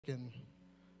And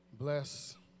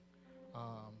bless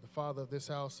the father of this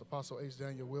house, Apostle H.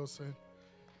 Daniel Wilson.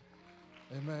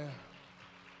 Amen.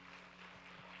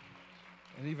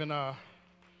 And even our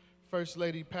First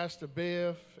Lady, Pastor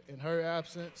Bev, in her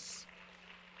absence.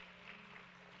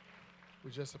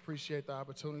 We just appreciate the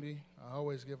opportunity. I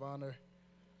always give honor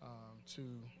to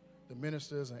the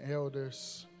ministers and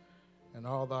elders and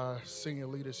all our senior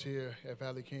leaders here at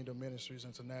Valley Kingdom Ministries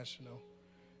International.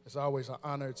 It's always an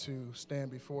honor to stand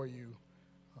before you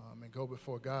and go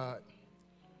before God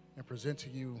and present to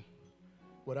you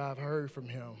what I've heard from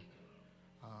him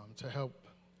to help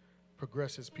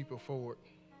progress his people forward.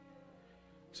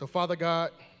 So, Father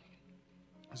God,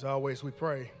 as always, we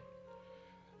pray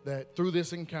that through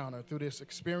this encounter, through this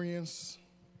experience,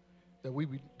 that we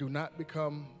do not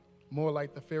become more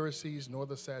like the Pharisees nor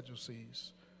the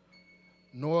Sadducees,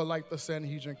 nor like the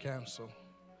Sanhedrin Council,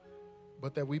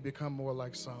 but that we become more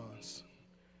like sons.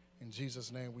 In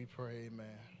Jesus' name we pray, amen.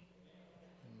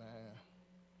 Amen.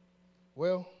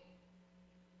 Well,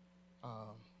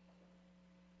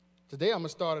 today I'm going to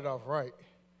start it off right,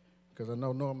 because I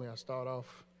know normally I start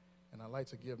off and I like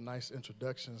to give nice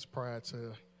introductions prior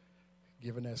to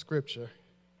giving that scripture.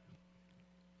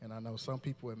 And I know some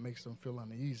people, it makes them feel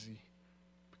uneasy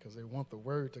because they want the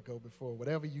word to go before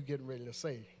whatever you're getting ready to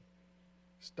say.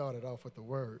 Start it off with the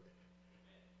word.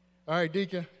 All right,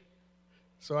 Deacon.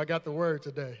 So I got the word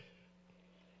today.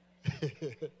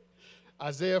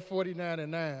 Isaiah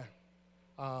 49:9.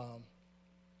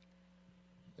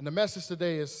 And the message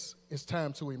today is, it's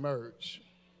time to emerge.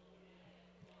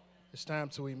 It's time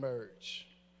to emerge.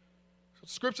 So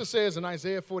scripture says in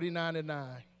Isaiah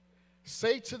 49:9,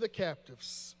 say to the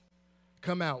captives,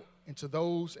 come out, and to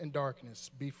those in darkness,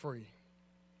 be free.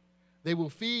 They will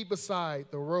feed beside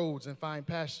the roads and find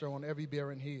pasture on every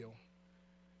barren hill.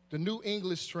 The New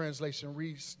English translation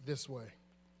reads this way.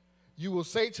 You will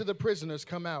say to the prisoners,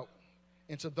 come out,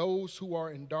 and to those who are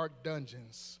in dark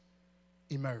dungeons,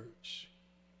 emerge.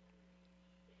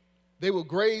 They will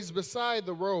graze beside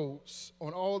the roads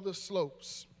on all the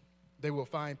slopes. They will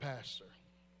find pasture.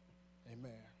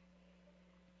 Amen.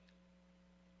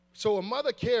 So a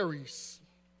mother carries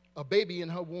a baby in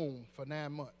her womb for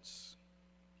 9 months.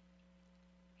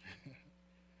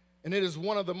 And it is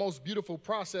one of the most beautiful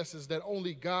processes that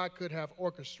only God could have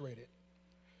orchestrated.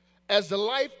 As the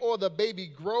life or the baby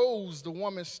grows, the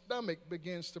woman's stomach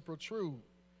begins to protrude.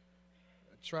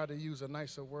 I try to use a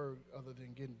nicer word other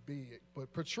than getting big,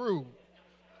 but protrude.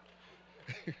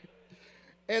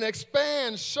 And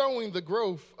expand, showing the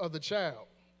growth of the child.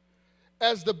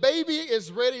 As the baby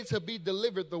is ready to be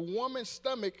delivered, the woman's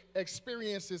stomach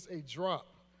experiences a drop.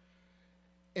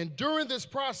 And during this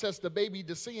process, the baby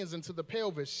descends into the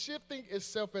pelvis, shifting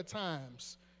itself at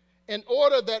times in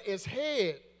order that its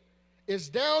head is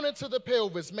down into the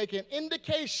pelvis, making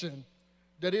indication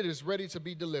that it is ready to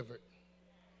be delivered.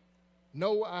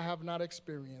 No, I have not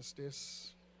experienced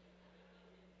this.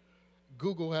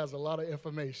 Google has a lot of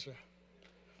information.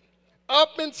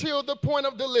 Up until the point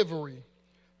of delivery,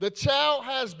 the child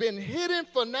has been hidden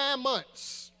for 9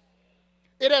 months.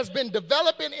 It has been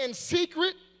developing in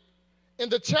secret. And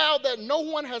the child that no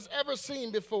one has ever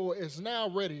seen before is now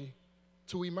ready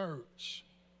to emerge.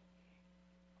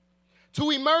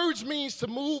 To emerge means to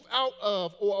move out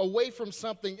of or away from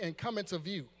something and come into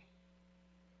view.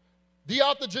 The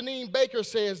author Janine Baker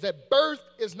says that birth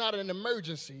is not an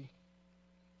emergency.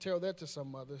 Tell that to some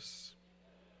mothers.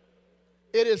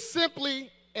 It is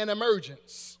simply an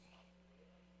emergence.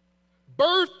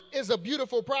 Birth is a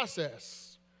beautiful process.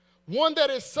 One that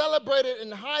is celebrated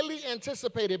and highly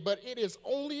anticipated, but it is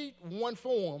only one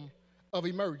form of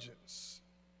emergence.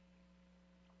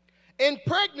 In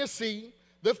pregnancy,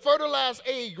 the fertilized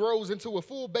egg grows into a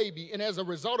full baby, and as a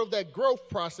result of that growth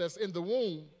process in the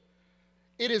womb,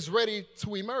 it is ready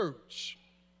to emerge.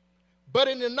 But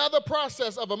in another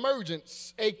process of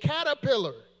emergence, a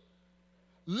caterpillar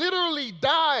literally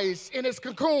dies in its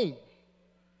cocoon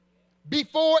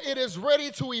before it is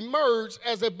ready to emerge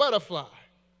as a butterfly.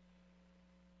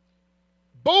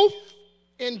 Both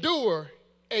endure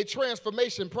a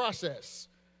transformation process.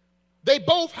 They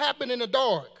both happen in the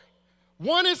dark.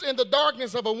 One is in the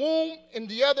darkness of a womb, and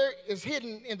the other is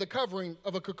hidden in the covering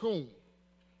of a cocoon.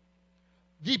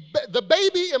 The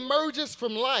baby emerges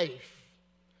from life,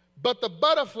 but the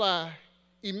butterfly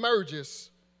emerges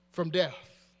from death.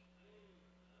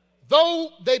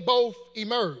 Though they both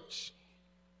emerge.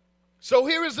 So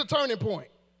here is the turning point.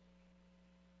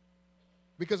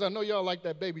 Because I know y'all like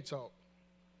that baby talk.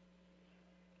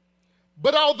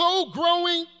 But although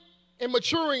growing and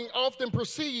maturing often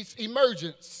precedes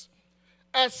emergence,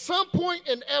 at some point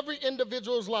in every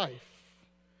individual's life,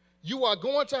 you are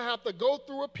going to have to go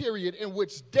through a period in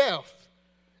which death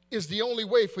is the only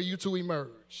way for you to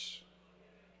emerge.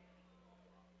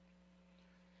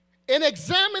 In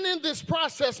examining this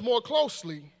process more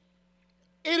closely,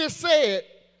 it is said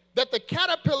that the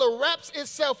caterpillar wraps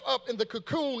itself up in the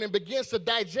cocoon and begins to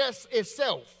digest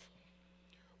itself,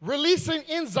 releasing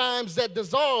enzymes that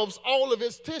dissolves all of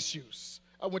its tissues.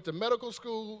 I went to medical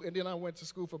school, and then I went to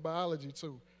school for biology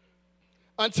too.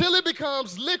 Until it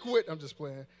becomes liquid. I'm just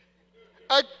playing.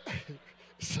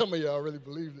 Some of y'all really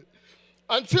believed it.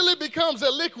 Until it becomes a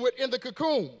liquid in the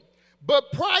cocoon.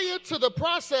 But prior to the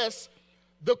process,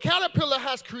 the caterpillar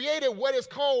has created what is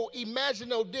called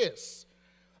imaginal disc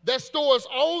that stores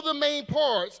all the main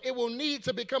parts it will need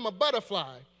to become a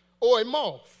butterfly or a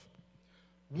moth.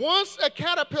 Once a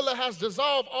caterpillar has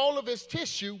dissolved all of its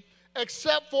tissue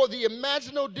except for the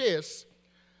imaginal disc,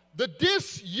 the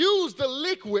disc use the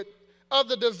liquid of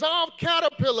the dissolved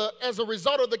caterpillar as a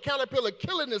result of the caterpillar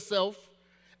killing itself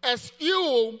as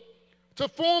fuel to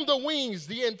form the wings,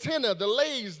 the antenna, the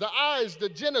legs, the eyes, the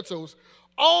genitals,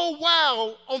 all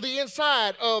while on the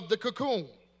inside of the cocoon.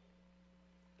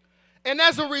 And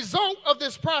as a result of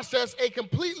this process, a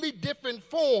completely different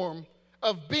form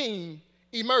of being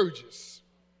emerges.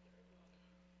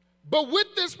 But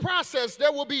with this process,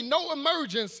 there will be no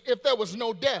emergence if there was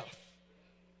no death.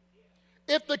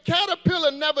 If the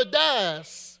caterpillar never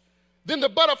dies, then the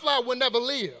butterfly will never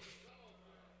live.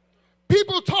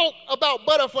 People talk about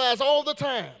butterflies all the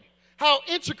time, how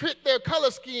intricate their color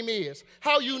scheme is,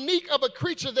 how unique of a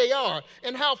creature they are,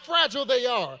 and how fragile they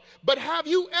are. But have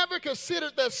you ever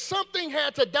considered that something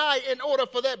had to die in order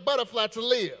for that butterfly to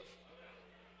live?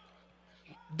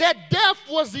 That death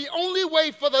was the only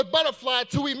way for the butterfly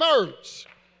to emerge.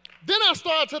 Then I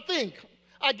started to think,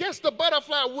 I guess the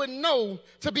butterfly wouldn't know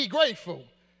to be grateful.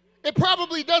 It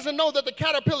probably doesn't know that the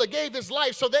caterpillar gave its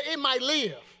life so that it might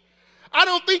live. I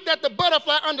don't think that the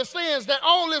butterfly understands that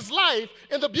all its life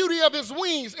and the beauty of its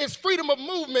wings, its freedom of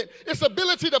movement, its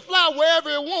ability to fly wherever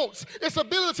it wants, its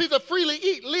ability to freely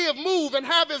eat, live, move, and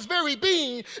have its very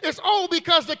being, it's all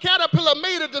because the caterpillar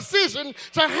made a decision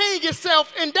to hang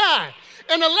itself and die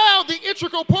and allow the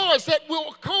integral parts that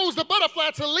will cause the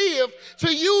butterfly to live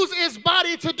to use its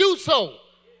body to do so.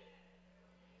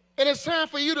 And it's time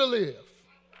for you to live.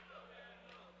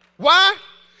 Why?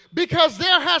 Because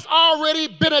there has already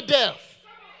been a death.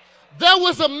 There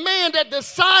was a man that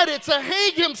decided to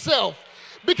hang himself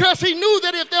because he knew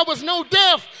that if there was no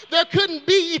death, there couldn't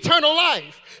be eternal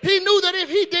life. He knew that if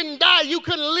he didn't die, you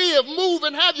couldn't live, move,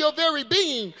 and have your very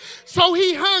being. So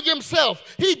he hung himself.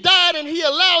 He died and he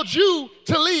allowed you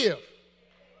to live.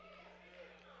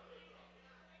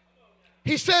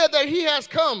 He said that he has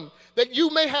come that you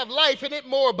may have life and it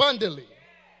more abundantly.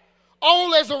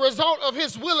 All as a result of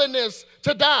his willingness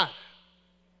to die.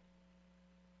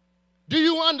 Do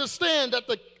you understand that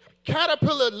the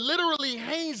caterpillar literally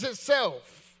hangs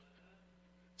itself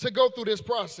to go through this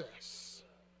process?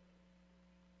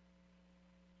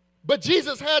 But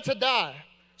Jesus had to die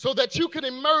so that you can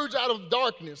emerge out of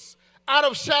darkness, out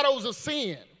of shadows of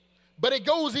sin. But it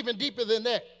goes even deeper than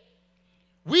that.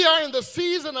 We are in the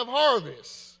season of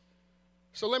harvest.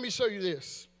 So let me show you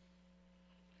this.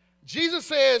 Jesus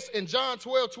says in John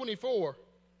 12:24,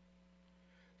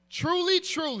 truly,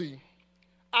 truly,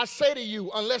 I say to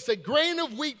you, unless a grain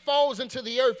of wheat falls into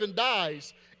the earth and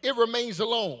dies, it remains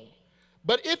alone.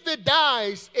 But if it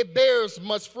dies, it bears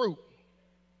much fruit.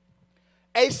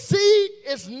 A seed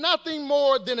is nothing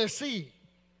more than a seed.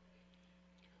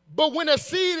 But when a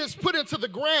seed is put into the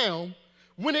ground,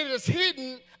 when it is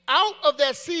hidden, out of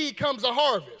that seed comes a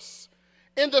harvest,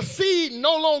 and the seed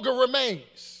no longer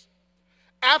remains.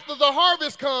 After the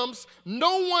harvest comes,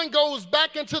 no one goes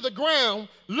back into the ground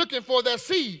looking for that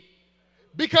seed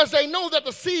because they know that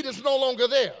the seed is no longer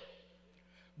there.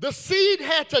 The seed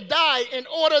had to die in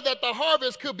order that the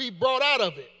harvest could be brought out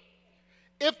of it.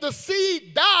 If the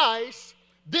seed dies,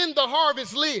 then the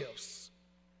harvest lives.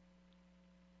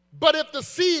 But if the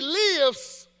seed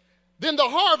lives, then the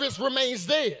harvest remains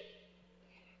dead.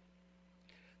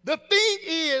 The thing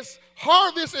is,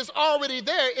 harvest is already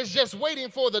there. It's just waiting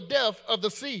for the death of the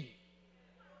seed.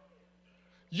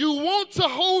 You want to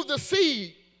hold the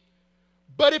seed,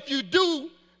 but if you do,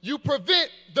 you prevent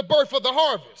the birth of the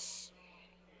harvest.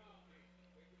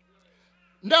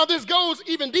 Now this goes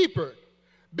even deeper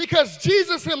because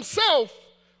Jesus himself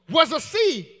was a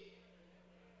seed.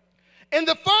 And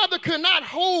the Father could not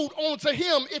hold on to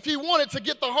him if he wanted to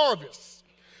get the harvest.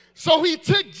 So he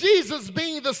took Jesus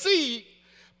being the seed,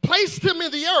 placed him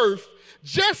in the earth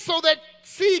just so that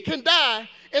seed can die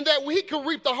and that we could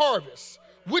reap the harvest,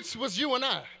 which was you and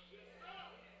I.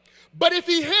 But if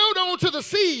he held on to the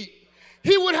seed,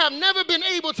 he would have never been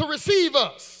able to receive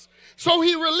us. So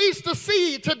he released the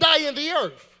seed to die in the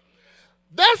earth.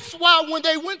 That's why when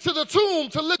they went to the tomb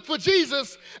to look for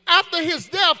Jesus after his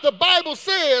death, the Bible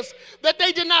says that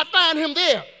they did not find him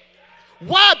there.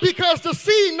 Why? Because the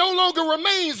seed no longer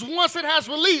remains once it has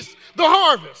released the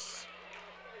harvest.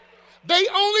 They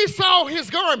only saw his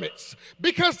garments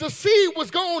because the seed was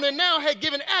gone and now had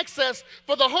given access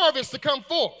for the harvest to come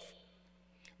forth.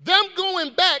 Them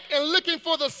going back and looking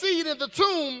for the seed in the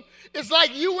tomb is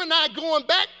like you and I going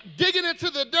back, digging into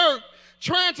the dirt,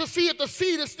 trying to see if the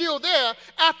seed is still there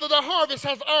after the harvest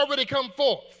has already come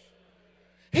forth.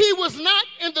 He was not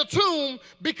in the tomb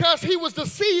because he was the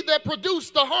seed that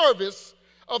produced the harvest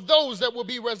of those that will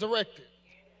be resurrected.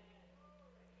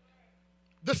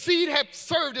 The seed had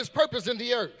served its purpose in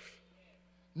the earth.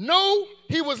 No,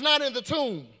 he was not in the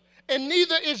tomb, and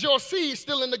neither is your seed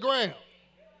still in the ground.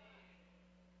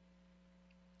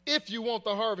 If you want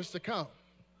the harvest to come,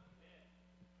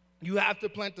 you have to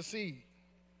plant the seed.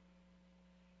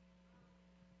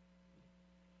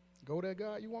 Go there,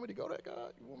 God? You want me to go there,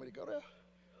 God? You want me to go there?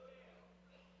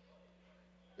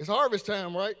 It's harvest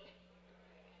time, right?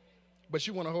 But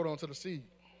you want to hold on to the seed.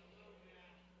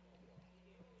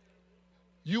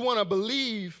 You want to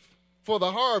believe for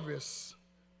the harvest,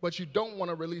 but you don't want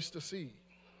to release the seed.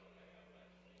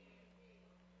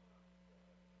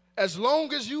 As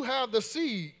long as you have the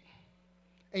seed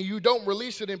and you don't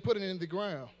release it and put it in the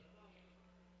ground,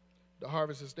 the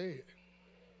harvest is dead.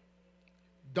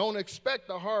 Don't expect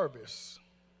the harvest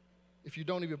if you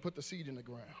don't even put the seed in the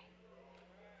ground.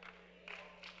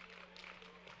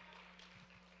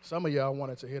 Some of y'all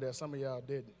wanted to hear that. Some of y'all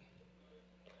didn't.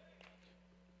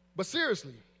 But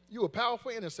seriously, you're a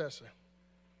powerful intercessor.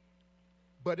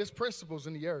 But it's principles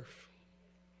in the earth.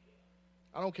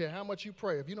 I don't care how much you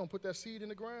pray. If you don't put that seed in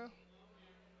the ground,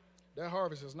 that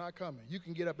harvest is not coming. You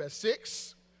can get up at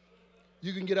 6.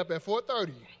 You can get up at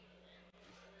 4:30.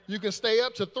 You can stay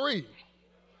up to 3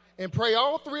 and pray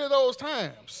all 3 of those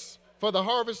times for the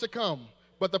harvest to come.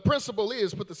 But the principle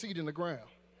is put the seed in the ground.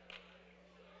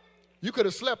 You could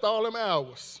have slept all them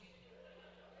hours.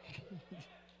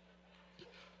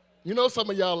 You know some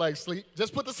of y'all like sleep.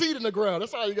 Just put the seed in the ground.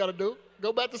 That's all you got to do.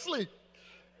 Go back to sleep.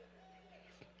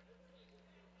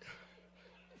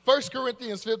 1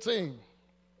 Corinthians 15,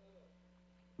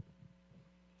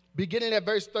 beginning at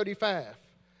verse 35.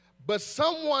 But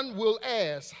someone will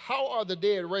ask, how are the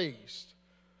dead raised?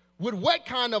 With what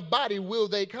kind of body will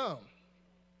they come?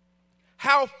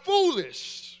 How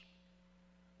foolish!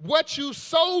 What you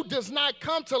sow does not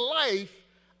come to life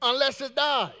unless it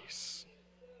dies.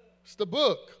 It's the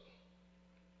book.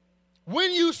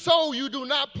 When you sow, you do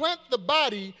not plant the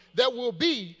body that will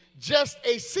be just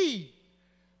a seed,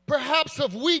 perhaps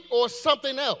of wheat or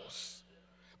something else.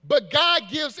 But God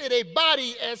gives it a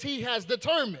body as he has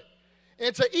determined.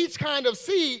 And to each kind of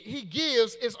seed, he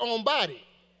gives its own body.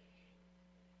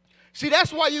 See,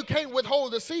 that's why you can't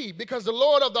withhold the seed, because the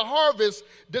Lord of the harvest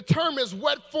determines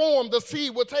what form the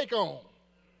seed will take on.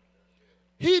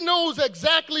 He knows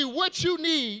exactly what you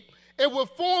need and will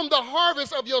form the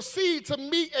harvest of your seed to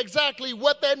meet exactly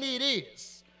what that need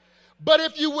is. But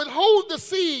if you withhold the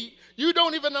seed, you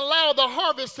don't even allow the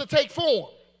harvest to take form.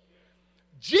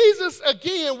 Jesus,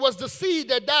 again, was the seed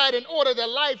that died in order that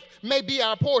life may be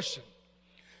our portion.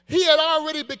 He had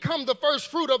already become the first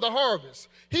fruit of the harvest.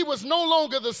 He was no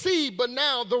longer the seed, but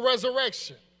now the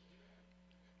resurrection.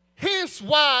 Hence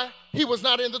why he was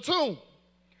not in the tomb.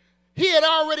 He had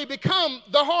already become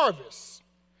the harvest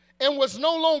and was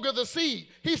no longer the seed.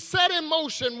 He set in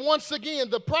motion once again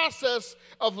the process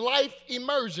of life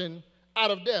emerging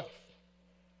out of death.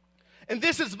 And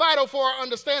this is vital for our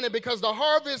understanding because the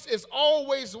harvest is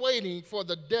always waiting for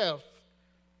the death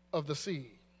of the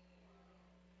seed.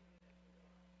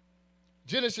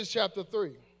 Genesis chapter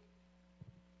 3.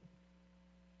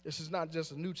 This is not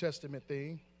just a New Testament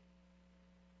thing.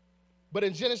 But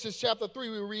in Genesis chapter 3,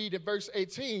 we read in verse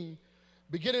 18,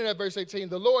 beginning at verse 18,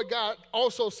 the Lord God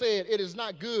also said, it is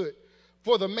not good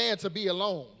for the man to be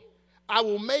alone. I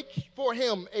will make for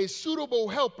him a suitable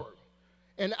helper.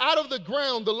 And out of the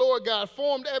ground the Lord God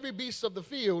formed every beast of the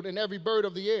field and every bird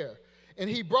of the air. And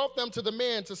he brought them to the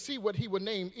man to see what he would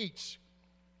name each.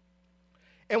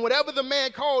 And whatever the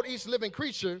man called each living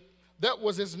creature, that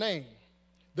was his name.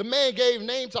 The man gave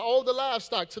name to all the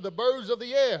livestock, to the birds of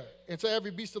the air, and to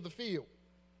every beast of the field.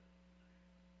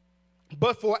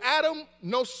 But for Adam,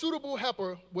 no suitable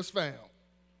helper was found.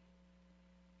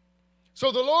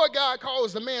 So the Lord God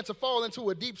caused the man to fall into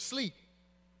a deep sleep.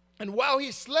 And while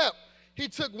he slept, he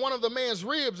took one of the man's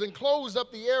ribs and closed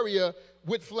up the area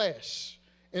with flesh.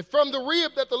 And from the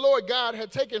rib that the Lord God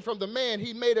had taken from the man,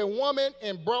 he made a woman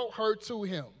and brought her to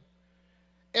him.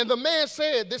 And the man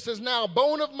said, this is now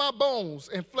bone of my bones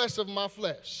and flesh of my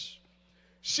flesh.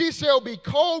 She shall be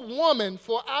called woman,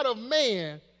 for out of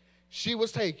man she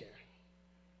was taken.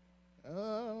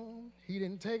 He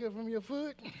didn't take her from your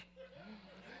foot.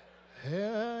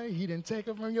 Yeah, he didn't take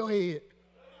her from your head.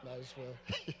 Nice one.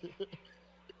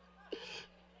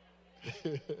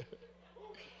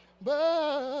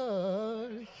 But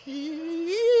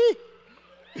he.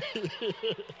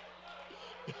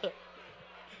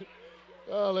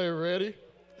 Y'all ain't ready.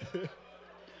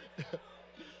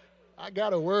 I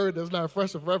got a word that's not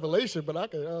fresh of revelation, but I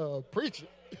can preach it.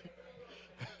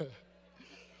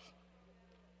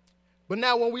 But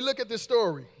now when we look at this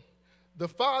story, the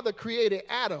Father created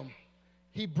Adam.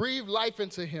 He breathed life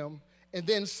into him and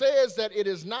then says that it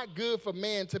is not good for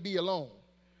man to be alone.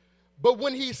 But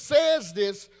when he says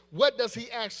this, what does he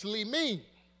actually mean?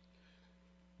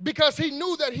 Because he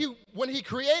knew that when he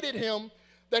created him,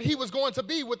 that he was going to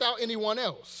be without anyone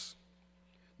else.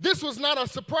 This was not a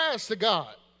surprise to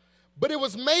God, but it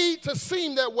was made to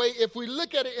seem that way if we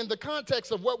look at it in the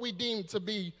context of what we deem to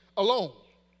be alone.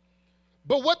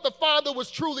 But what the Father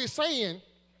was truly saying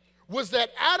was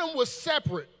that Adam was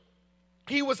separate.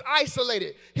 He was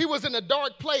isolated. He was in a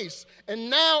dark place. And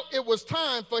now it was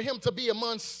time for him to be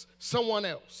amongst someone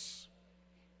else.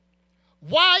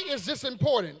 Why is this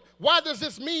important? Why does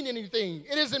this mean anything?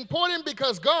 It is important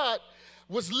because God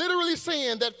was literally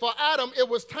saying that for Adam, it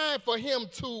was time for him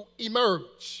to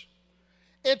emerge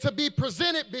and to be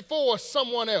presented before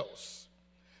someone else.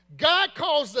 God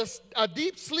caused a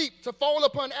deep sleep to fall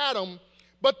upon Adam,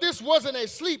 but this wasn't a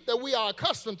sleep that we are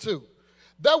accustomed to.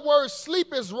 That word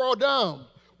sleep is rodam,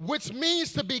 which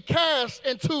means to be cast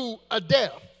into a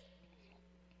death.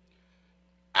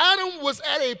 Adam was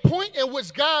at a point in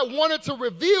which God wanted to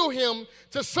reveal him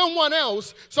to someone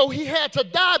else, so he had to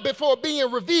die before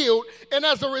being revealed, and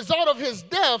as a result of his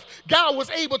death, God was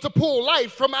able to pull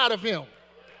life from out of him.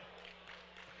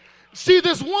 See,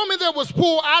 this woman that was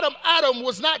pulled out of Adam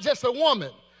was not just a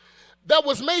woman that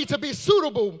was made to be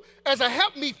suitable as a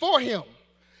helpmeet for him.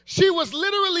 She was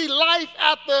literally life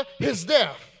after his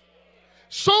death.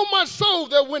 So much so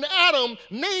that when Adam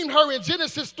named her in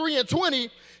Genesis 3:20,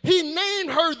 he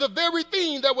named her the very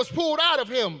thing that was pulled out of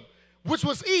him, which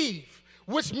was Eve,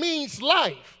 which means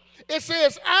life. It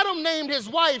says Adam named his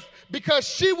wife because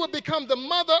she would become the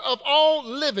mother of all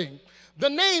living. The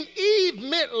name Eve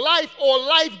meant life or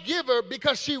life giver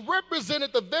because she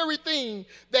represented the very thing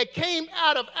that came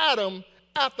out of Adam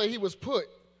after he was put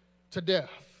to death.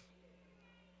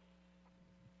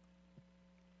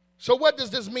 So what does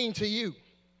this mean to you?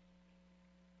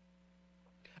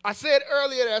 I said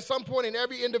earlier that at some point in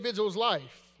every individual's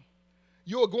life,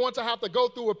 you are going to have to go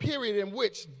through a period in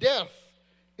which death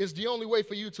is the only way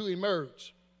for you to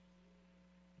emerge.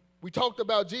 We talked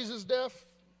about Jesus' death.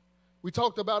 We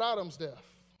talked about Adam's death.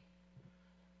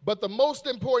 But the most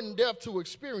important death to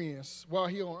experience while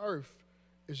here on earth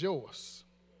is yours.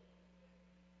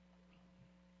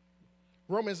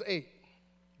 Romans 8,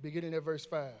 beginning at verse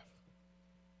 5.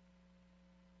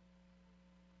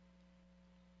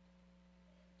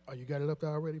 Oh, you got it up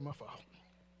there already? My fault.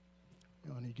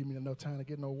 You don't need to give me enough time to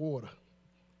get no water.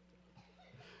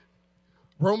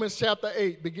 Romans chapter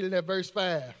 8, beginning at verse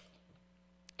 5.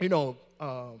 You know,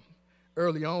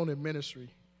 early on in ministry,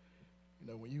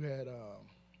 you know, when you had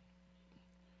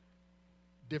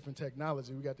different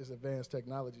technology, we got this advanced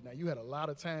technology. Now, you had a lot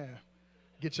of time.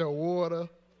 Get your water,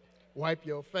 wipe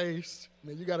your face.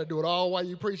 Then you got to do it all while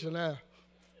you're preaching now.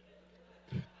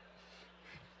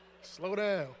 Slow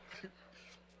down.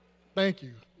 Thank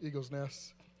you, Eagle's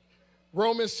Nest.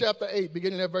 Romans chapter 8,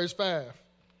 beginning at verse 5.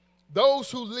 Those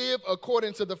who live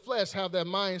according to the flesh have their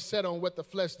mind set on what the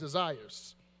flesh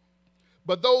desires.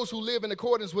 But those who live in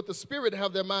accordance with the Spirit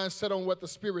have their mind set on what the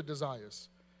Spirit desires.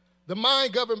 The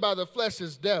mind governed by the flesh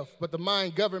is death, but the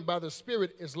mind governed by the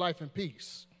Spirit is life and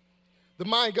peace. The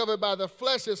mind governed by the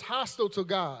flesh is hostile to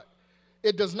God.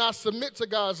 It does not submit to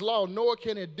God's law, nor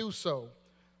can it do so.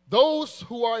 Those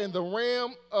who are in the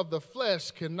realm of the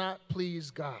flesh cannot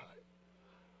please God.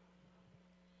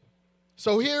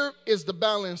 So here is the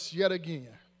balance yet again.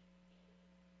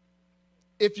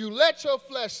 If you let your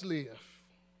flesh live,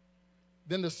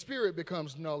 then the Spirit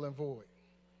becomes null and void.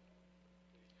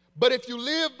 But if you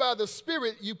live by the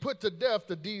Spirit, you put to death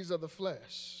the deeds of the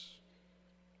flesh.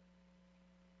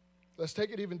 Let's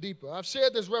take it even deeper. I've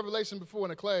shared this revelation before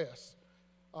in a class,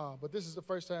 but this is the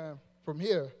first time from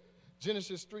here.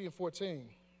 Genesis 3:14.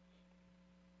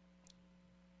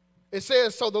 It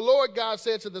says, so the Lord God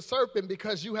said to the serpent,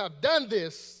 because you have done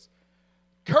this,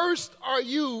 Cursed are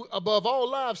you above all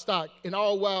livestock and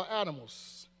all wild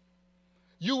animals.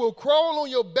 You will crawl on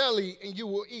your belly and you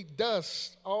will eat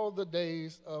dust all the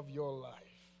days of your life.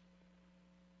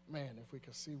 Man, if we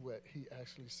could see what he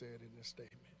actually said in this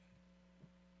statement.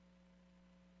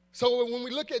 So when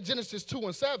we look at Genesis 2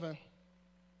 and 7,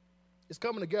 it's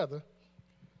coming together.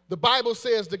 The Bible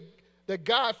says that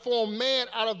God formed man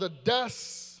out of the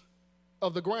dust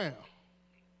of the ground.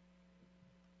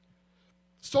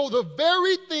 So the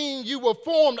very thing you were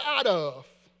formed out of,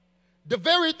 the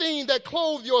very thing that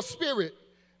clothed your spirit,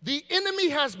 the enemy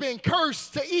has been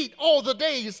cursed to eat all the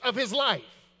days of his life.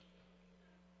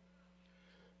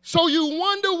 So you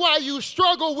wonder why you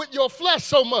struggle with your flesh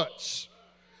so much.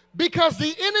 Because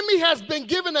the enemy has been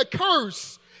given a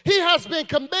curse. He has been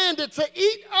commanded to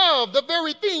eat of the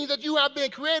very thing that you have been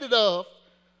created of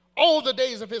all the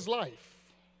days of his life.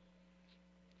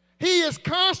 He is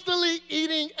constantly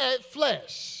eating at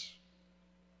flesh,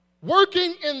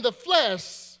 working in the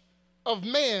flesh of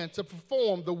man to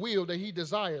perform the will that he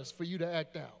desires for you to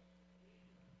act out.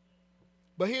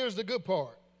 But here's the good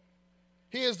part.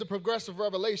 Here's the progressive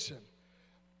revelation.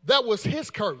 That was his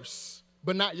curse,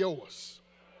 but not yours.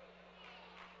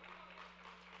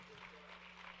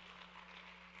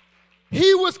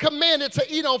 He was commanded to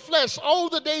eat on flesh all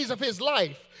the days of his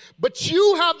life, but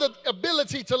you have the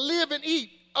ability to live and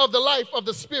eat of the life of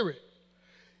the Spirit.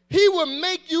 He will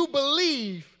make you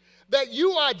believe that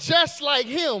you are just like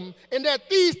him and that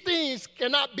these things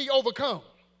cannot be overcome.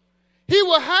 He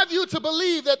will have you to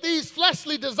believe that these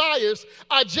fleshly desires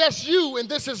are just you and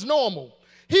this is normal.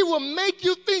 He will make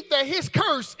you think that his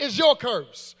curse is your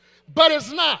curse, but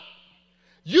it's not.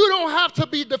 You don't have to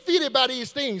be defeated by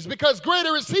these things because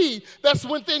greater is he that's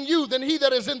within you than he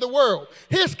that is in the world.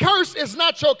 His curse is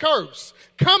not your curse.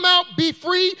 Come out, be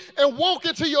free, and walk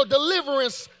into your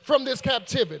deliverance from this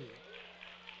captivity.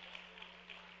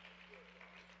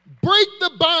 Break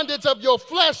the bondage of your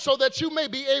flesh so that you may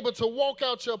be able to walk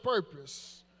out your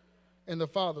purpose in the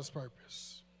Father's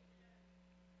purpose.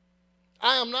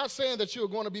 I am not saying that you are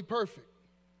going to be perfect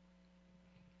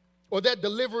or that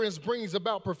deliverance brings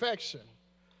about perfection.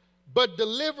 But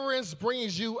deliverance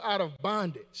brings you out of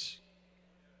bondage.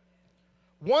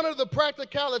 One of the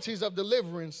practicalities of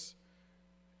deliverance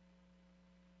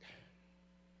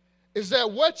is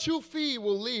that what you feed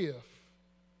will live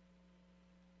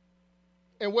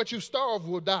and what you starve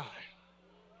will die.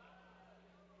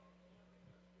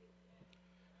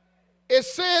 It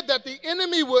said that the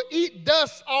enemy will eat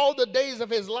dust all the days of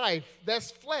his life.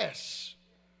 That's flesh.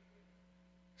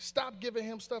 Stop giving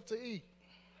him stuff to eat.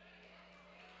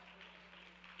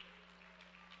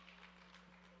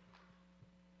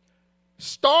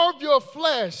 Starve your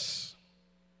flesh,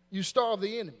 you starve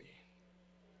the enemy.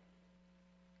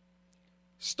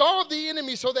 Starve the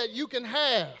enemy so that you can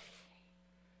have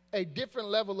a different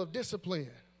level of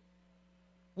discipline.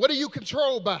 What are you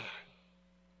controlled by?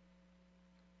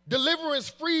 Deliverance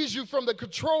frees you from the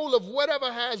control of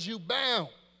whatever has you bound.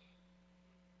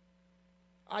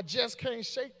 I just can't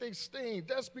shake this thing.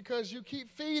 That's because you keep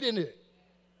feeding it.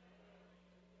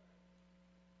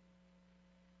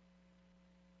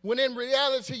 When in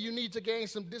reality, you need to gain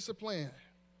some discipline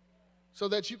so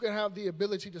that you can have the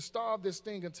ability to starve this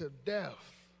thing until death.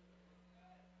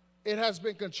 It has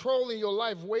been controlling your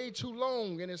life way too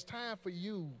long, and it's time for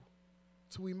you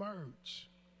to emerge.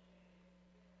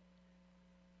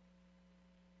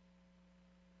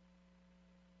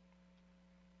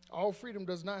 All freedom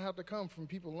does not have to come from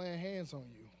people laying hands on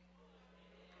you.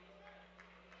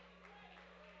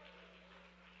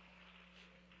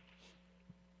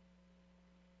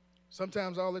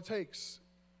 Sometimes all it takes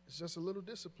is just a little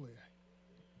discipline.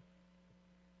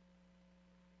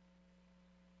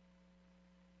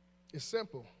 It's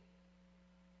simple.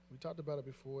 We talked about it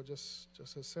before, just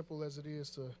as simple as it is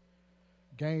to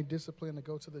gain discipline to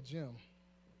go to the gym.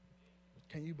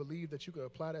 Can you believe that you could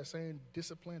apply that same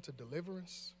discipline to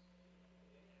deliverance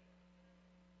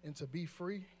and to be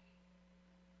free?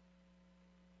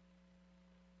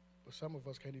 But some of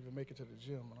us can't even make it to the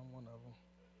gym, and I'm one of them.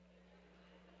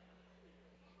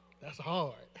 That's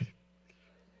hard.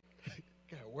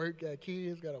 Got work, got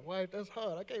kids, got a wife. That's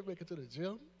hard. I can't make it to the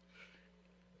gym.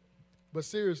 But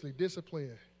seriously,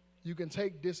 discipline. You can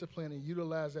take discipline and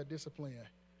utilize that discipline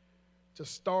to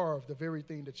starve the very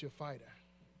thing that you're fighting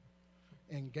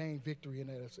and gain victory in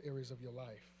those areas of your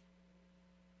life.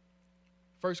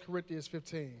 1 Corinthians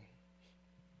 15,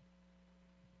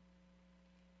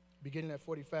 beginning at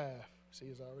 45. See,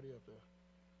 it's already up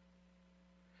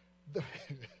there.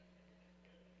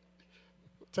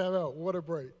 Time out, water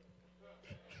break.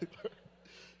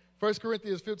 1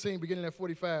 Corinthians 15, beginning at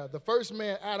 45. The first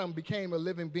man, Adam, became a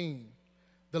living being.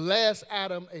 The last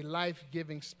Adam, a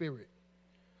life-giving spirit.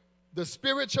 The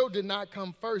spiritual did not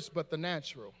come first, but the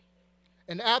natural.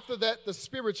 And after that, the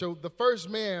spiritual, the first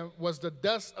man was the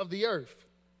dust of the earth.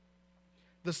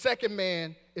 The second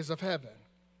man is of heaven.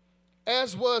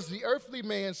 As was the earthly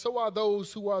man, so are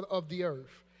those who are of the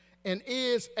earth. And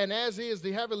as is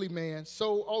the heavenly man,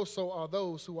 so also are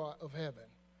those who are of heaven.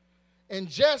 And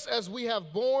just as we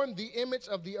have borne the image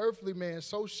of the earthly man,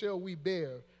 so shall we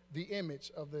bear the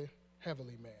image of the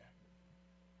heavenly man.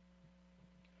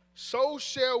 So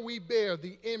shall we bear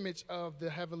the image of the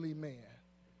heavenly man.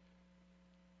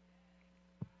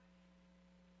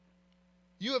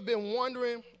 You have been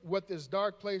wondering what this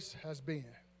dark place has been.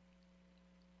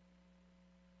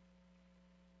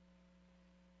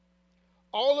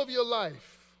 All of your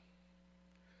life,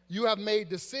 you have made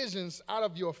decisions out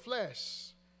of your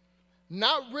flesh,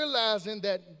 not realizing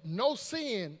that no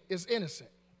sin is innocent.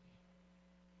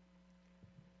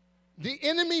 The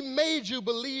enemy made you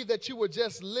believe that you were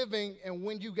just living, and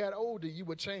when you got older, you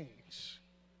would change.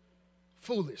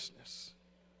 Foolishness.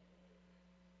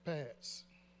 Paths.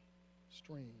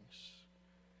 Streams.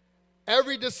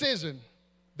 Every decision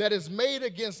that is made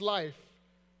against life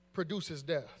produces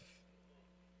death.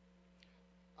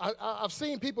 I've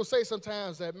seen people say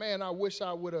sometimes that, man, I wish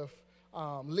I would have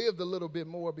lived a little bit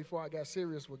more before I got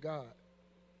serious with God.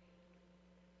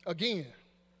 Again,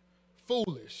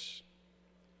 foolish.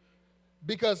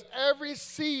 Because every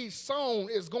seed sown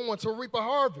is going to reap a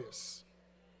harvest.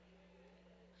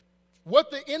 What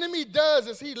the enemy does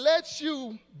is he lets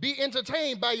you be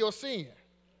entertained by your sin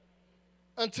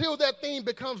until that thing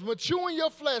becomes mature in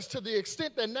your flesh to the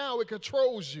extent that now it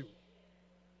controls you.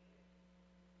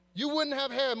 You wouldn't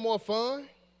have had more fun.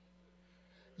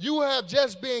 You have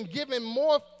just been given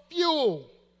more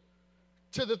fuel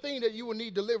to the thing that you would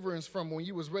need deliverance from when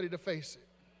you was ready to face it.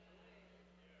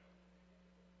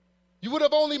 You would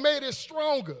have only made it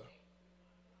stronger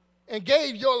and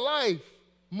gave your life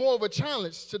more of a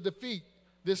challenge to defeat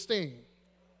this thing.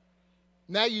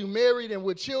 Now you married and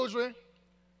with children,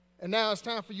 and now it's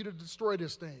time for you to destroy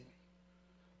this thing.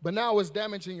 But now it's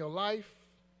damaging your life,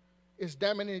 it's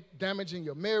damaging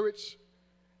your marriage,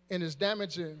 and it's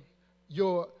damaging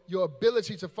your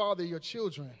ability to father your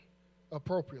children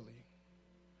appropriately.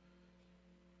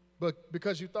 But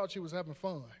because you thought you was having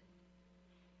fun.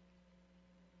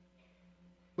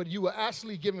 But you were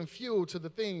actually giving fuel to the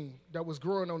thing that was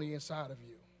growing on the inside of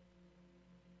you.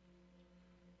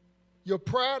 Your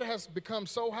pride has become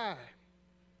so high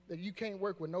that you can't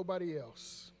work with nobody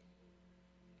else.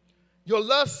 Your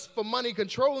lust for money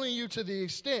controlling you to the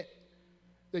extent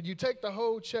that you take the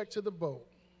whole check to the boat.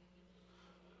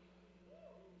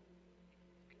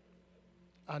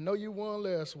 I know you won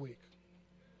last week.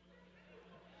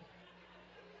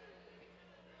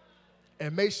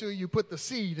 And make sure you put the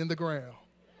seed in the ground.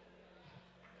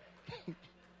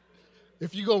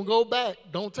 If you're going to go back,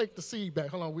 don't take the seed back.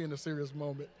 Hold on, we're in a serious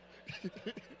moment.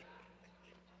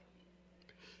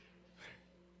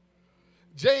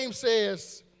 James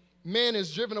says, man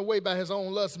is driven away by his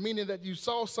own lust, meaning that you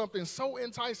saw something so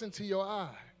enticing to your eye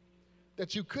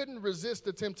that you couldn't resist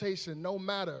the temptation no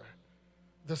matter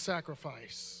the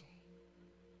sacrifice.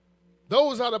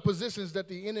 Those are the positions that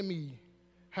the enemy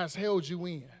has held you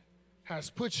in,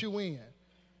 has put you in,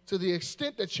 to the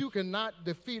extent that you cannot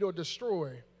defeat or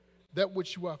destroy that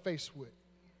which you are faced with.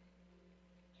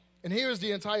 And here's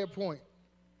the entire point.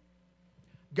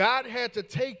 God had to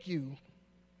take you,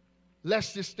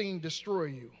 lest this thing destroy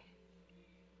you,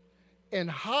 and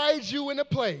hide you in a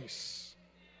place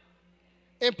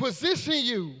and position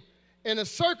you in a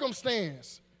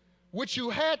circumstance which you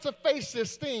had to face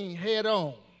this thing head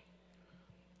on.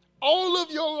 All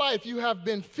of your life you have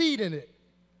been feeding it,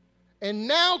 and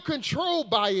now controlled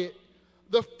by it.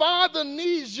 The Father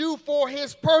needs you for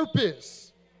his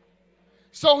purpose.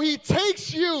 So he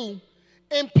takes you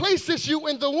and places you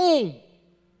in the womb,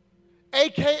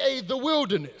 aka the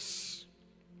wilderness.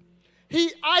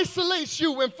 He isolates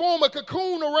you and forms a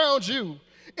cocoon around you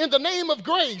in the name of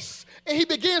grace, and he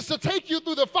begins to take you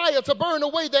through the fire to burn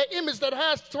away that image that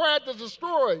has tried to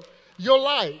destroy your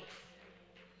life.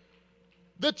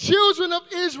 The children of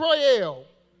Israel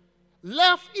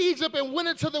left Egypt and went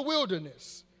into the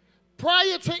wilderness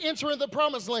prior to entering the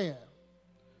promised land,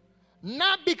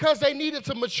 not because they needed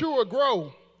to mature or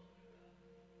grow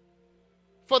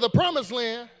for the promised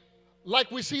land, like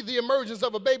we see the emergence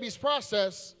of a baby's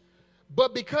process,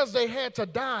 but because they had to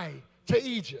die to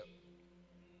Egypt.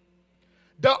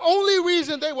 The only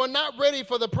reason they were not ready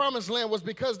for the promised land was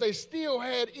because they still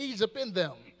had Egypt in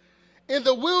them. And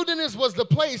the wilderness was the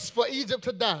place for Egypt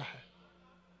to die.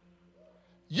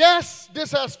 Yes,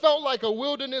 this has felt like a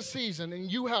wilderness season,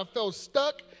 and you have felt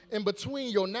stuck in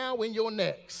between your now and your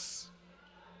next.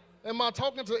 Am I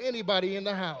talking to anybody in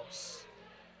the house?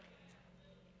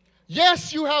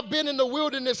 Yes, you have been in the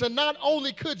wilderness, and not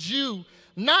only could you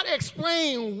not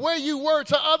explain where you were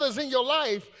to others in your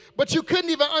life, but you couldn't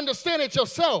even understand it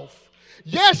yourself.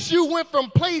 Yes, you went from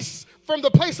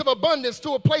the place of abundance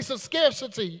to a place of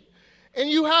scarcity, and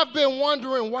you have been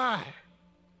wondering why.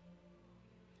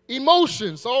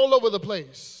 Emotions all over the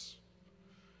place,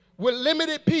 with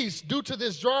limited peace due to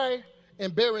this dry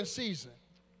and barren season.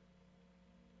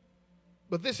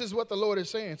 But this is what the Lord is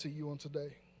saying to you on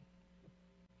today.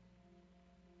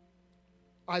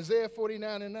 Isaiah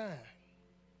 49:9.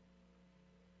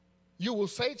 You will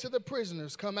say to the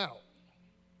prisoners, come out,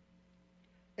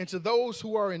 and to those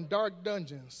who are in dark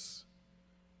dungeons,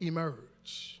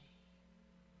 emerge.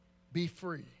 Be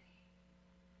free.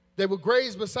 They will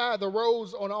graze beside the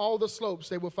roads on all the slopes.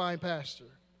 They will find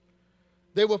pasture.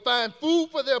 They will find food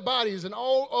for their bodies, and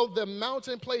all of the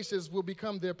mountain places will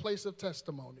become their place of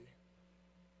testimony.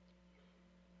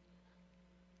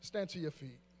 Stand to your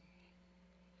feet.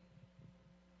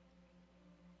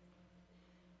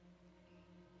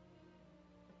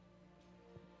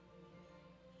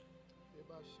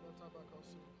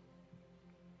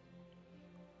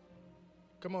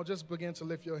 Come on, just begin to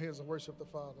lift your hands and worship the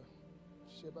Father.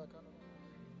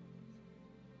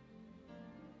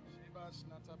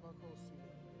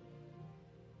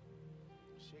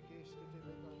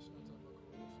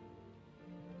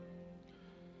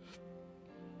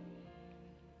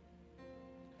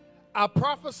 I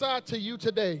prophesy to you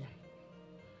today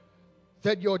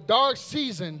that your dark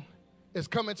season is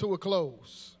coming to a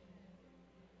close.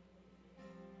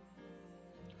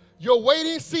 Your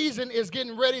waiting season is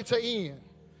getting ready to end.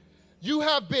 You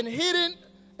have been hidden,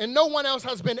 and no one else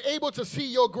has been able to see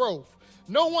your growth.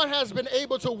 No one has been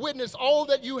able to witness all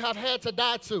that you have had to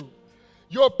die to.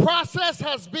 Your process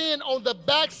has been on the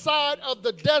backside of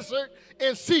the desert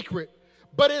in secret,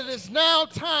 but it is now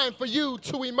time for you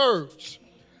to emerge.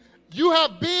 You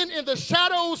have been in the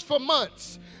shadows for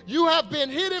months. You have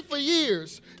been hidden for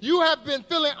years. You have been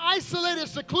feeling isolated,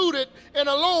 secluded, and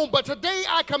alone, but today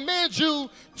I command you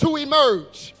to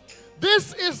emerge.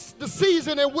 This is the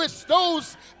season in which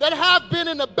those that have been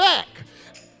in the back,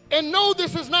 and know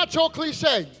this is not your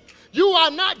cliche, you are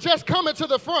not just coming to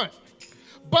the front,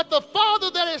 but the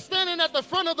Father that is standing at the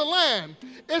front of the line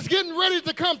is getting ready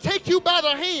to come take you by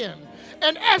the hand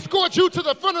and escort you to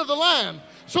the front of the line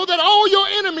so that all your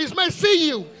enemies may see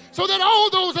you, so that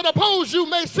all those that oppose you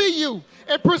may see you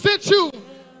and present you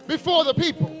before the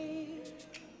people.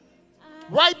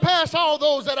 Right past all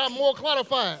those that are more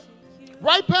qualified.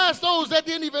 Right past those that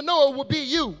didn't even know it would be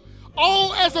you.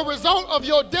 All as a result of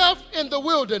your death in the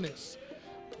wilderness.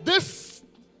 This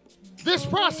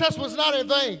process was not in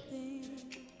vain.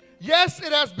 Yes,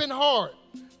 it has been hard,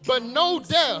 but no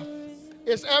death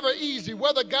is ever easy,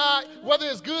 whether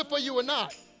it's good for you or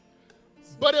not.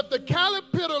 But if the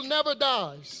caterpillar never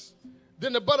dies,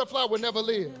 then the butterfly will never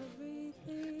live.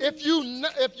 If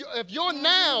your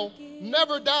now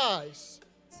never dies,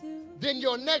 then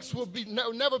your next will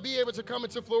never be able to come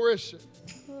into fruition.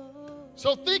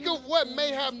 So think of what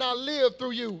may have not lived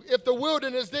through you if the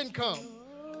wilderness didn't come.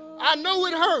 I know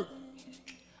it hurt.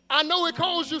 I know it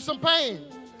caused you some pain.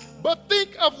 But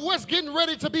think of what's getting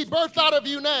ready to be birthed out of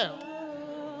you now.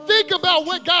 Think about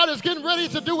what God is getting ready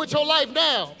to do with your life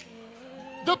now.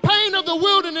 The pain of the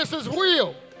wilderness is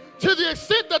real to the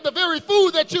extent that the very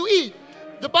food that you eat,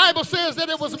 the Bible says that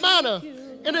it was manna,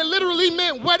 and it literally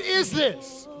meant, what is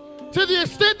this? To the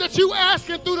extent that you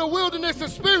asking through the wilderness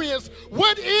experience,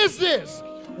 what is this?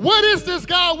 What is this,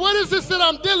 God? What is this that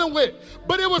I'm dealing with?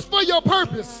 But it was for your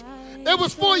purpose. It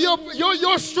was for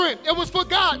your strength. It was for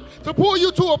God to pull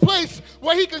you to a place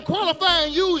where he can qualify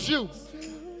and use you.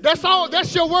 That's all.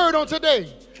 That's your word on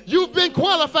today. You've been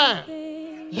qualified.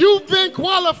 You've been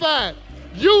qualified.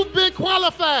 You've been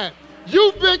qualified.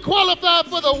 You've been qualified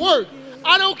for the work.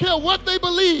 I don't care what they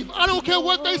believe. I don't care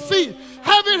what they see.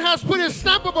 Heaven has put its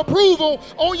stamp of approval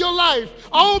on your life,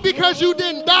 all because you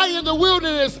didn't die in the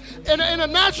wilderness in a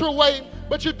natural way,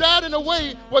 but you died in a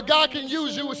way where God can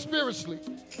use you spiritually.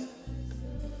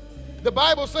 The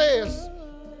Bible says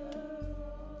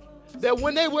that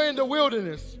when they were in the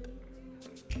wilderness,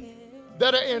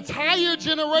 that an entire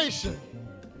generation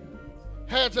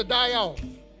had to die off.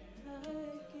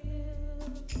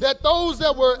 That those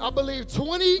that were, I believe,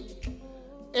 20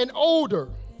 and older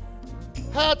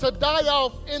had to die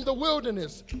off in the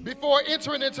wilderness before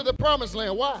entering into the promised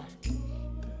land. Why?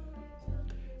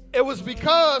 It was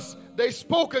because they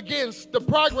spoke against the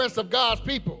progress of God's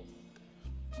people.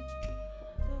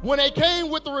 When they came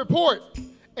with the report,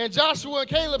 and Joshua and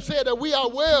Caleb said that we are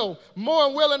more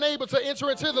and well and able to enter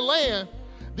into the land,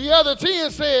 the other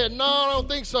 10 said, no, I don't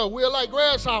think so. We're like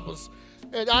grasshoppers,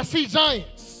 and I see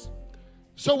giants.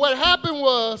 So what happened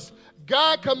was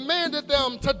God commanded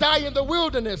them to die in the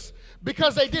wilderness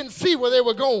because they didn't see where they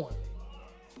were going.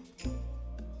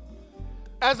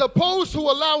 As opposed to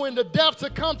allowing the death to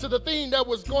come to the thing that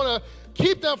was going to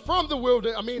keep them from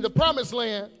the promised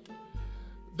land,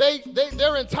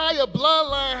 their entire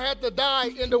bloodline had to die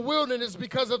in the wilderness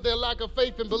because of their lack of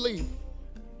faith and belief.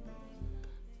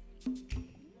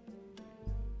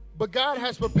 But God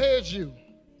has prepared you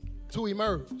to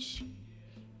emerge.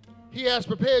 He has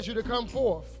prepared you to come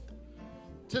forth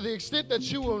to the extent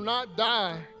that you will not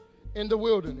die in the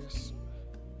wilderness.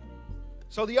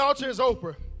 So the altar is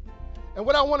open. And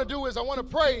what I want to do is I want to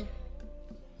pray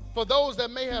for those that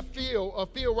may have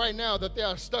feel right now that they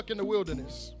are stuck in the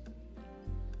wilderness.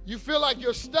 You feel like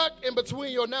you're stuck in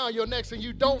between your now and your next, and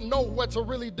you don't know what to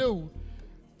really do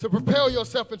to propel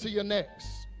yourself into your next.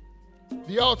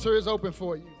 The altar is open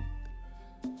for you.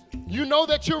 You know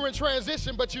that you're in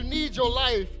transition, but you need your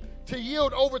life to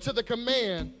yield over to the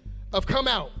command of come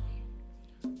out.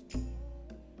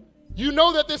 You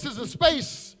know that this is a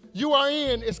space you are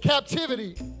in, is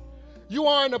captivity. You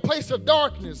are in a place of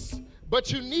darkness,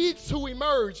 but you need to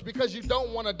emerge because you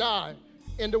don't want to die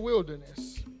in the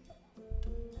wilderness.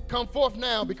 Come forth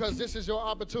now because this is your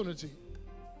opportunity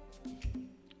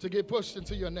to get pushed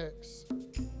into your next.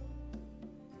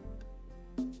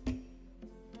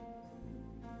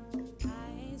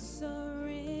 I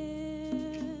surrender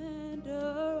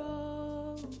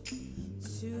all to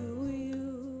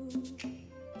you.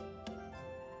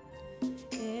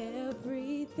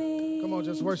 Everything. Come on,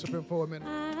 just worship him for a minute.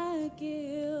 I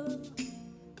give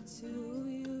to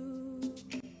you.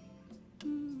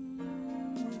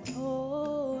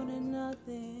 Withholding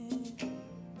nothing.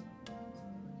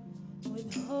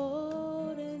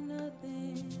 Withholding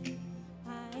nothing.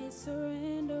 I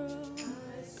surrender all.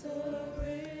 I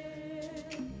surrender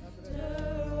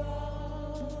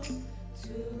all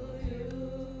to you.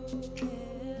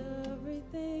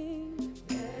 Everything.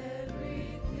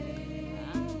 Everything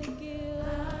I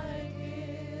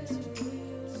give to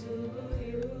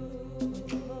you.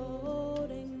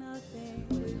 Withholding nothing.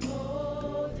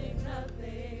 Withholding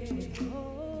nothing.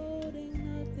 Withholding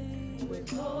nothing.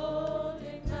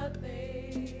 Withholding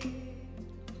nothing.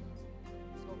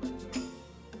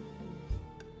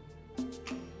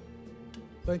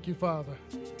 Thank you, Father.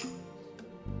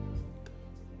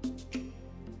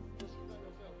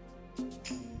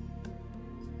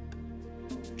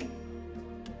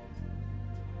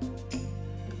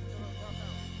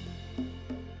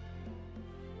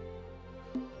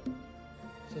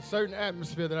 It's a certain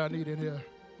atmosphere that I need in here.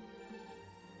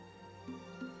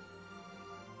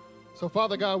 So,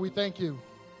 Father God, we thank you.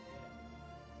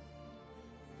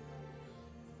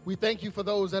 We thank you for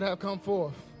those that have come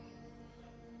forth.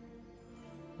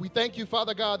 We thank you,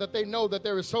 Father God, that they know that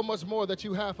there is so much more that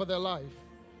you have for their life.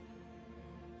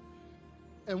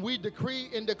 And we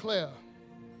decree and declare,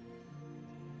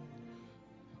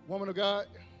 woman of God,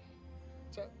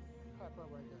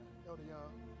 Elder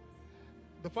Young,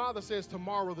 the Father says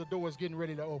tomorrow the door is getting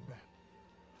ready to open.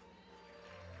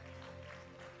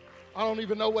 I don't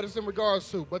even know what it's in regards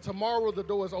to, but tomorrow the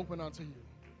door is open unto you.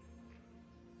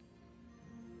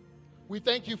 We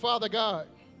thank you, Father God,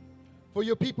 for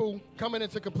your people coming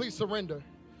into complete surrender.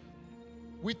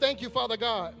 We thank you, Father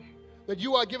God, that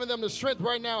you are giving them the strength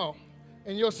right now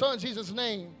in your Son Jesus'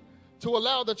 name to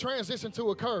allow the transition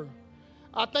to occur.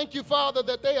 I thank you, Father,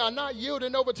 that they are not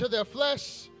yielding over to their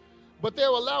flesh, but they're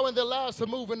allowing their lives to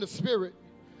move in the Spirit.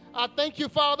 I thank you,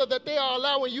 Father, that they are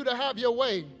allowing you to have your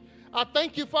way. I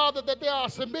thank you, Father, that they are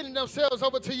submitting themselves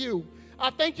over to you. I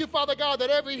thank you, Father God,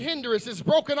 that every hindrance is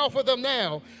broken off of them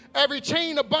now. Every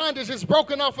chain of bondage is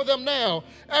broken off of them now.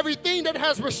 Everything that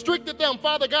has restricted them,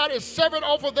 Father God, is severed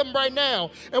off of them right now.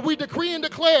 And we decree and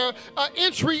declare an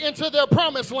entry into their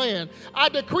promised land. I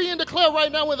decree and declare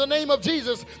right now in the name of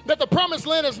Jesus that the promised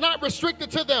land is not restricted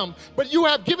to them, but you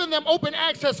have given them open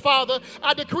access, Father.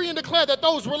 I decree and declare that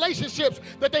those relationships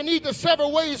that they need to sever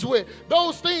ways with,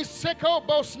 those things,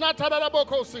 those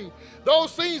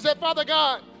things that, Father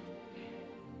God,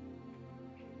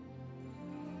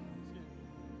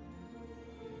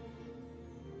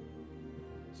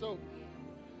 so,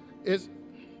 this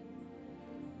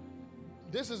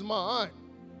is my aunt.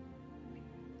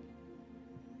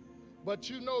 But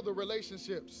you know the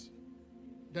relationships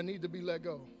that need to be let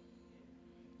go.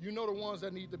 You know the ones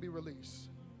that need to be released.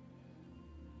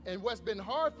 And what's been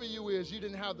hard for you is you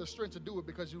didn't have the strength to do it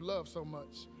because you love so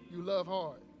much. You love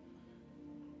hard.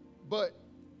 But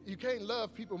You can't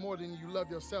love people more than you love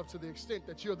yourself to the extent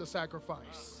that you're the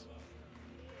sacrifice.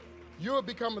 You're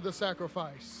becoming the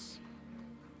sacrifice.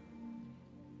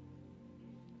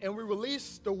 And we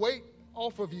release the weight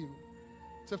off of you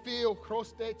to feel,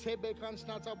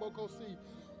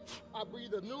 I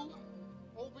breathe anew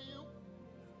over you,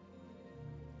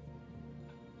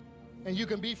 and you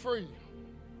can be free.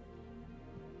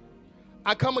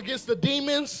 I come against the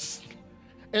demons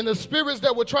and the spirits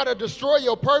that will try to destroy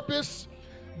your purpose,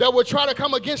 that will try to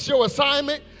come against your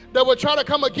assignment, that will try to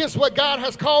come against what God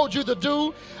has called you to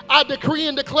do. I decree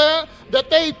and declare that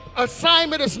their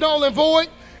assignment is null and void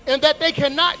and that they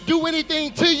cannot do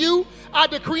anything to you. I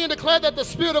decree and declare that the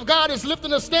Spirit of God is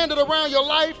lifting a standard around your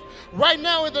life right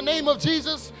now in the name of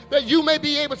Jesus, that you may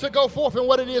be able to go forth in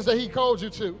what it is that He called you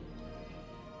to.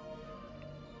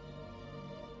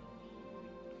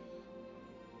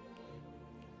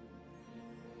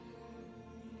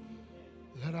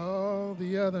 Let all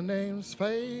the other names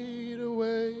fade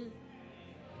away.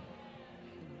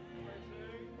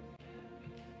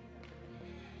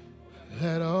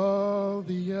 Let all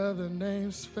the other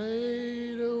names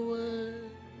fade away.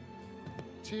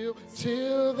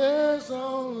 Till there's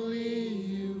only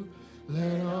you.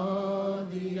 Let all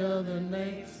the other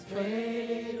names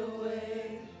fade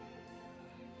away.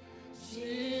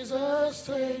 Jesus,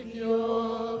 take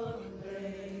your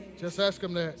place. Just ask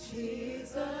Him that.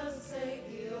 Jesus, take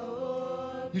your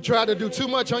place. You tried to do too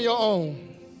much on your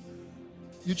own.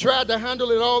 You tried to handle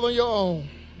it all on your own.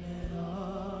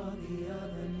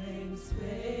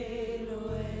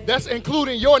 That's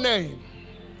including your name.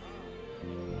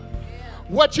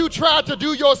 What you tried to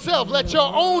do yourself, let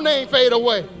your own name fade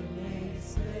away.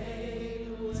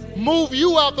 Move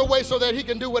you out the way so that He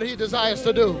can do what He desires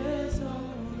to do.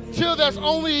 Till there's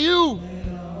only you.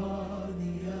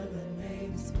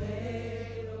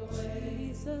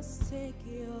 Jesus, take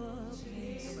your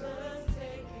place.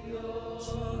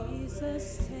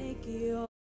 Jesus, take your.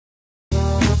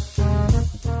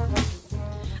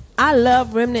 I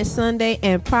love Remnant Sunday,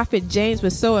 and Prophet James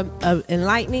was so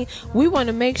enlightening. We want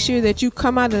to make sure that you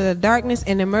come out of the darkness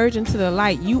and emerge into the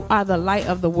light. You are the light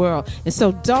of the world. And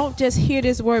so don't just hear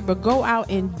this word, but go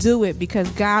out and do it, because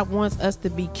God wants us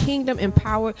to be kingdom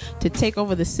empowered to take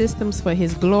over the systems for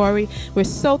His glory. We're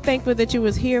so thankful that you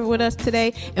was here with us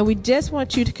today, and we just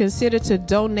want you to consider to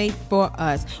donate for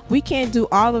us. We can't do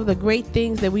all of the great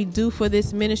things that we do for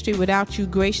this ministry without you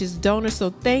gracious donors.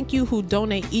 So thank you who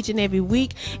donate each and every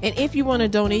week. And if you want to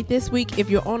donate this week, if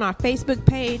you're on our Facebook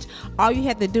page, all you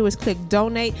have to do is click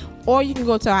donate, or you can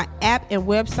go to our app and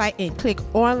website and click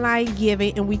online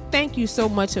giving. And we thank you so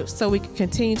much so we can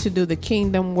continue to do the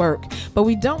kingdom work. But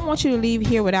we don't want you to leave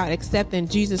here without accepting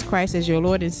Jesus Christ as your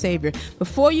Lord and Savior.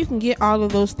 Before you can get all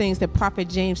of those things that Prophet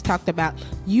James talked about,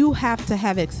 you have to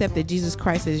have accepted Jesus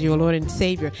Christ as your Lord and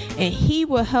Savior. And He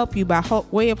will help you by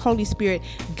way of Holy Spirit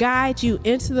guide you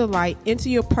into the light, into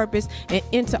your purpose, and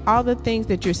into all the things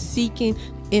that you're seeking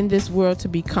in this world to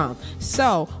become.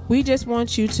 So we just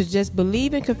want you to just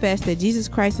believe and confess that Jesus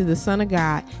Christ is the Son of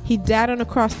God. He died on the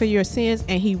cross for your sins,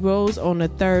 and He rose on the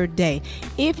third day.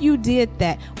 If you did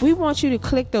that, we want you to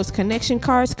click those connection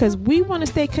cards, because we want to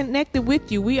stay connected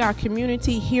with you. We are a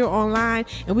community here online,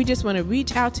 and we just want to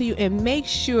reach out to you and make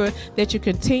sure that you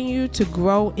continue to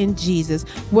grow in Jesus.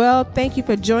 Well, thank you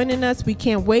for joining us. We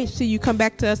can't wait till you come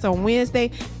back to us on Wednesday.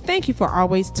 Thank you for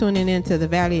always tuning in to the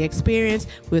Valley Experience.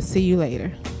 We'll see you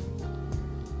later.